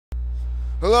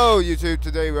Hello, YouTube.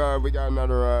 Today we got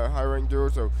another high rank duel.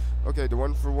 So, okay, the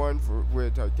 1-for-1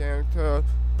 with Titanica,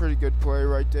 pretty good play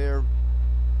right there.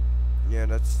 Yeah,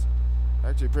 that's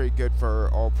actually pretty good for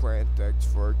all plant decks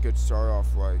for a good start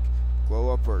off. Like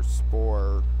Glow Up or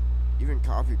Spore, even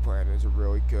Coffee Plant is a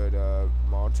really good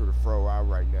monster to throw out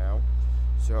right now.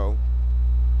 So,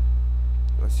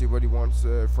 let's see what he wants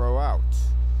to throw out.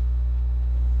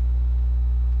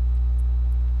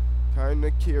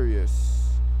 Kinda curious.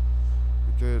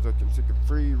 Because I can think of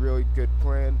 3 really good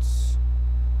plants.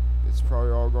 It's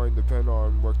probably all going to depend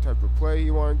on what type of play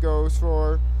you want to go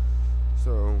for.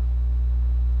 So,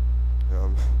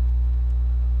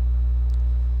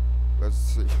 let's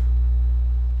see.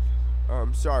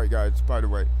 Sorry guys, by the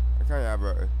way, I kind of have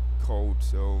a cold,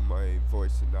 so my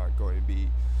voice is not going to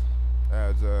be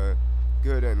as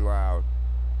good and loud.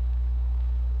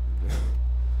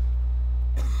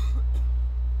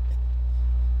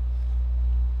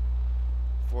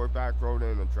 4 back road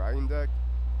and a dragon deck.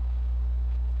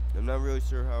 I'm not really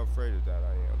sure how afraid of that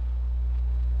I am.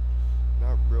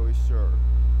 Not really sure.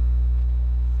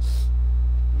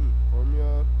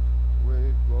 Formula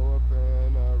with Glow Up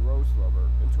and Rose Lover.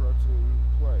 Interesting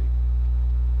play.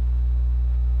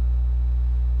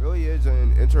 Really is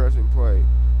an interesting play.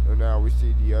 So now we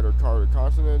see the other card of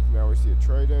Consonants. Now we see a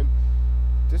trade-in.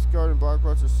 Discard and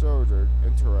Blockbuster Soldier.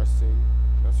 Interesting.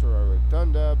 Not sure I would have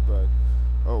done that, but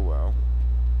oh well.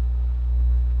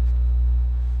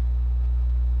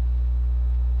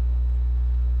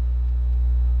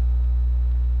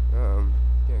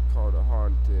 Can't call it a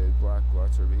haunted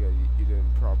Blackluster because you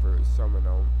didn't properly summon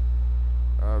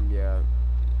them. Yeah,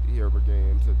 here we're getting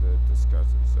into the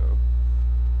discussion, so.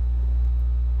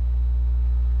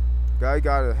 Guy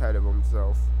got ahead of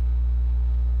himself.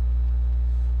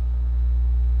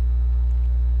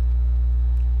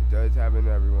 It does happen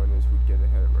to everyone as we get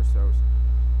ahead of ourselves.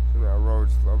 So now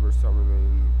Rose Lover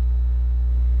summoning,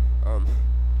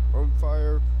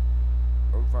 Bonfire.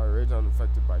 Bonfire is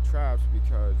unaffected by traps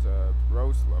because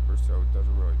Rose Lover, so it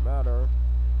doesn't really matter.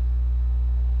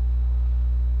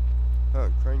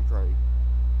 Crane.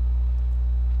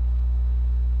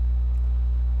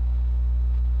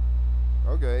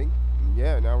 Okay,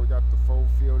 yeah, now we got the full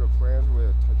field of plans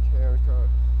with Titanica,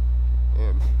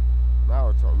 and now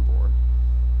it's on board.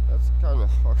 That's kind of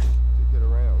hard to get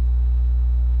around.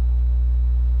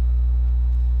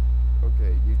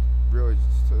 Okay, you really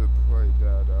should have played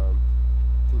that,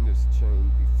 this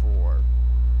chain before.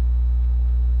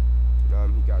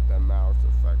 He got that mouse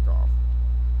effect off.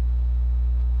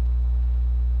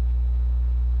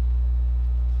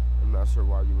 I'm not sure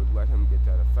why you would let him get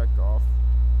that effect off.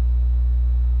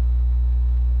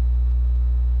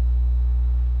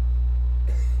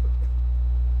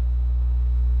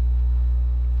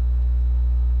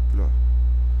 No.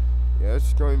 Yeah,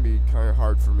 it's going to be kind of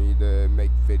hard for me to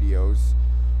make videos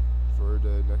for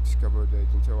the next couple of days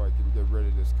until I can get rid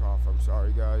of this cough. I'm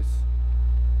sorry, guys.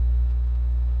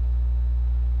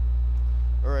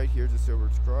 Alright, here's the Silver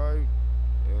Scribe,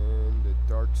 and the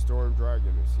Dark Storm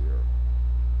Dragon is here.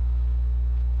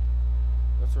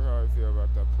 Not sure how I feel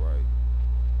about that play.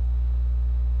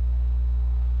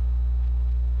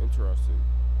 Interesting.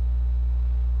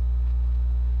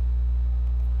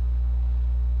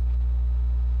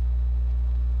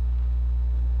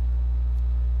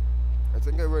 I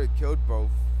think I would have killed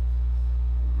both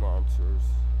monsters.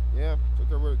 Yeah, I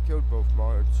think I would have killed both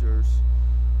monsters.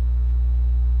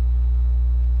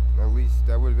 At least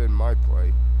that would have been my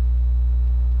play.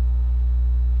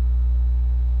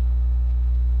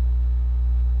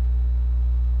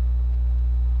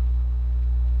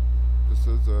 This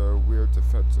is a weird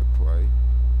defensive play.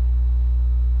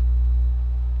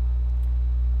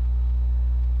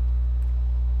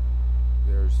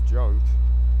 There's junk.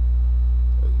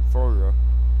 Formula.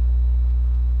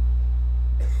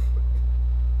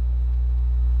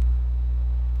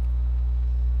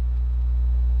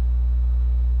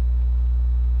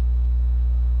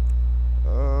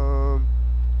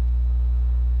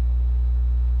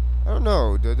 I don't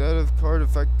know. Did that card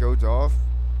effect goes off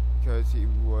because he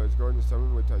was going to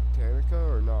summon with Titanica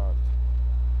or not?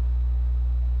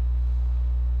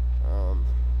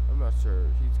 I'm not sure.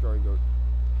 He's going to go.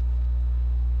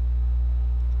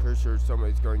 Pretty sure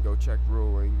somebody's going to go check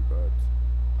ruling, but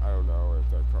I don't know if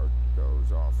that card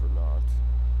goes off or not.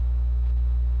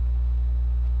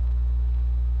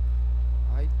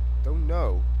 I don't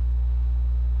know.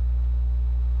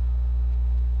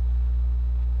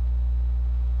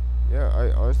 Yeah,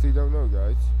 I honestly don't know,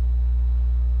 guys.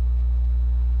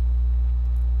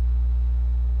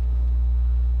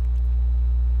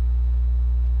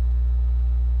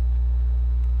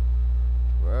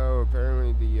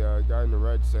 guy in the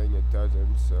red saying it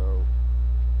doesn't, so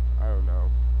I don't know.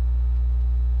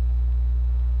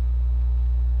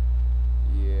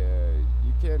 Yeah,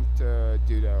 you can't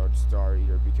do that on Star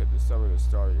Eater because the summon of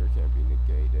Star Eater can't be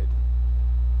negated.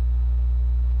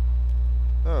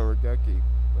 Oh, Regeki.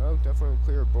 Well, definitely a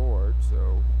clear board,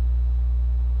 so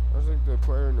I don't think the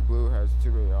player in the blue has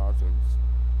too many options.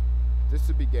 This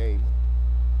would be game.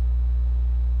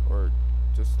 Or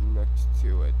just next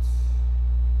to it.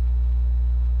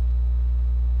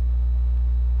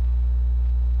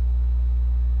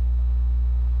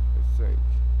 I think.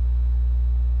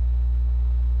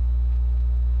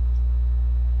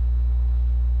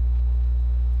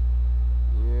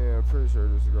 Yeah, I'm pretty sure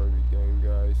this is going to be game,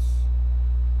 guys.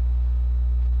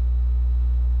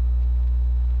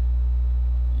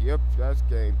 Yep, that's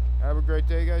game. Have a great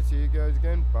day, guys. See you guys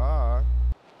again. Bye.